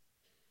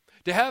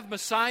 to have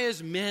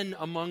Messiah's men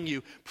among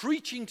you,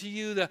 preaching to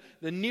you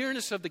the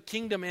nearness of the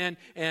kingdom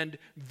and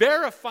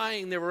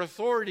verifying their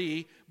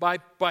authority by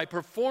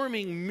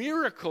performing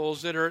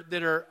miracles that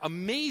are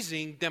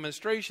amazing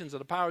demonstrations of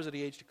the powers of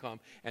the age to come,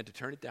 and to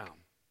turn it down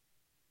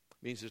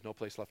means there's no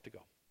place left to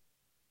go.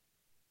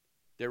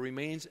 There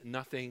remains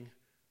nothing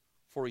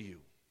for you.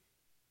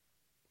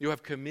 You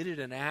have committed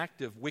an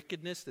act of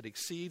wickedness that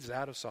exceeds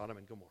that of Sodom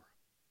and Gomorrah.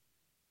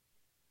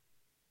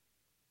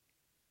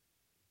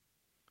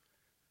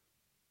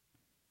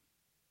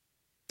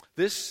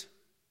 This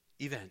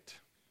event,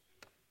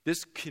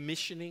 this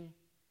commissioning,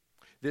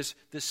 this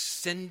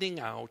sending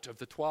out of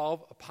the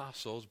 12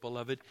 apostles,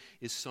 beloved,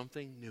 is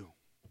something new.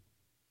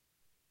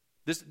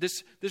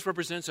 This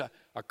represents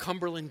a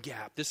Cumberland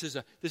gap. This is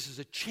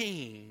a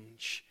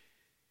change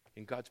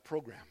in God's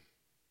program.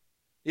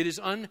 It is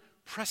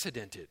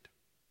unprecedented.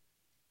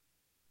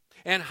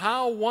 And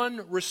how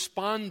one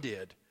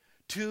responded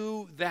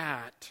to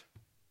that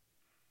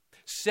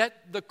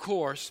set the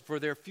course for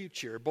their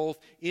future, both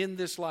in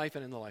this life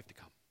and in the life to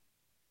come.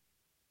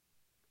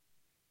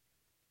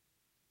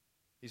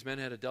 These men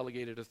had a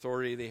delegated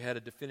authority. They had a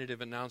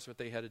definitive announcement.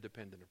 They had a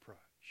dependent approach.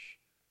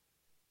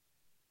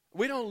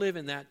 We don't live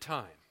in that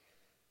time.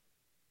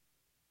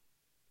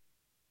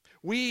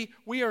 We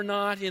are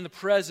not in the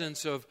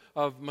presence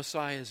of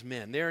Messiah's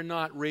men. They're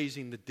not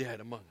raising the dead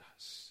among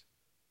us.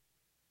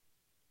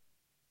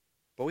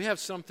 But we have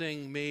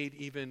something made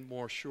even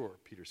more sure,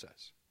 Peter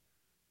says.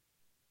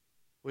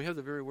 We have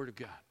the very Word of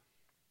God.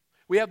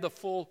 We have the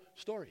full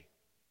story.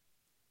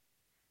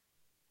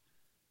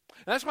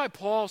 And that's why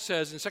Paul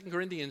says in 2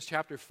 Corinthians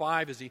chapter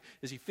 5, as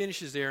he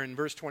finishes there in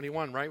verse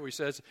 21, right, where he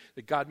says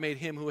that God made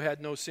him who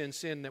had no sin,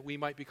 that we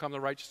might become the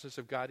righteousness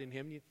of God in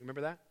him. You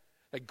remember that?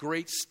 That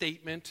great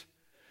statement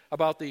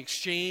about the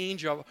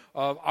exchange of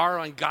our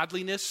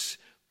ungodliness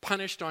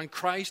punished on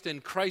Christ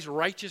and Christ's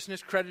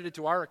righteousness credited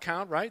to our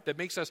account, right? That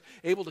makes us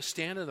able to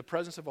stand in the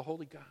presence of a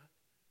holy God.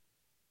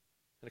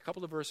 And a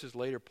couple of verses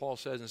later, Paul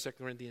says in 2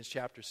 Corinthians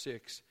chapter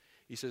 6,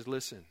 he says,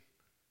 listen,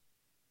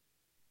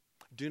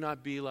 do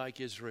not be like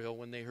Israel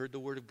when they heard the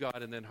word of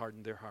God and then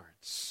hardened their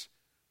hearts.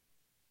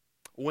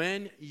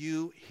 When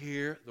you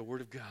hear the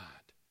word of God,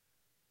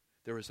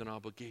 there is an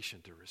obligation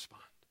to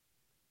respond.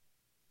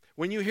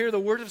 When you hear the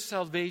word of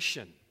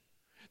salvation,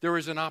 there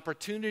is an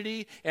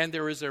opportunity and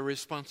there is a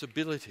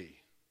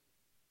responsibility.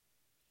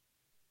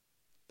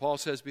 Paul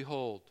says,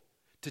 behold,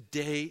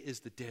 today is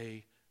the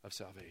day of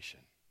salvation.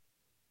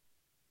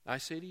 I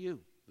say to you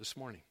this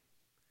morning,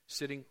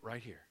 sitting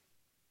right here,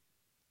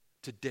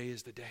 today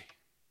is the day.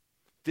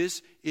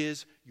 This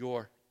is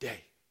your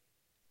day.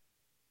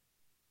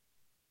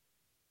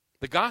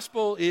 The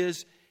gospel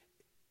is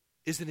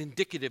an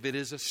indicative. It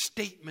is a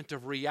statement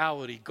of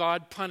reality.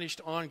 God punished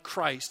on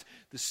Christ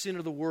the sin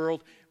of the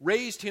world,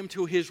 raised him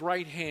to his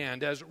right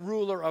hand as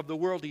ruler of the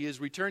world. He is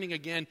returning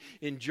again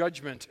in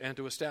judgment and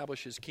to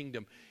establish his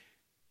kingdom.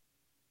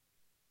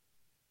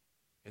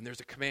 And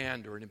there's a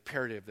command or an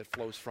imperative that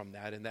flows from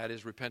that, and that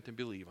is repent and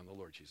believe on the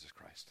Lord Jesus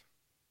Christ.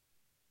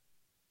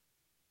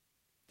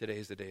 Today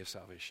is the day of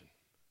salvation.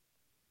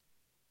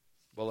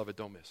 Beloved,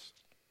 don't miss.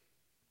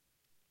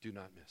 Do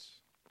not miss.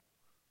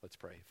 Let's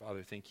pray.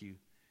 Father, thank you.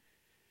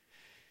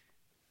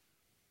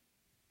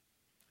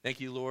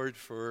 Thank you, Lord,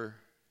 for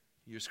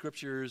your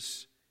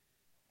scriptures.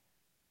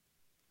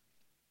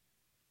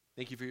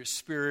 Thank you for your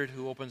Spirit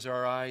who opens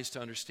our eyes to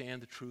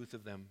understand the truth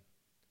of them.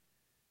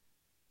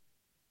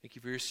 Thank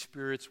you for your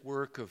Spirit's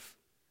work of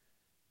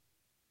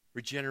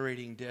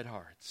regenerating dead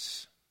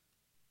hearts.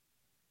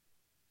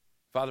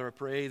 Father, I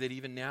pray that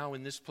even now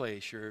in this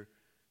place, your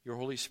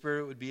Holy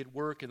Spirit would be at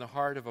work in the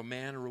heart of a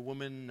man or a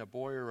woman, a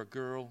boy or a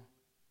girl,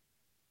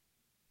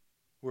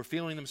 who are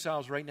feeling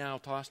themselves right now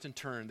tossed and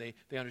turned.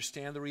 They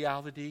understand the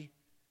reality.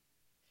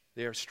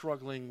 They are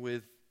struggling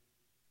with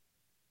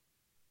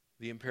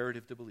the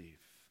imperative to believe.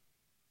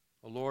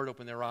 Oh Lord,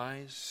 open their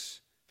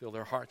eyes, fill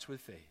their hearts with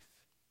faith.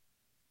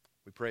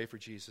 We pray for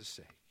Jesus'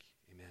 sake.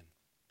 Amen.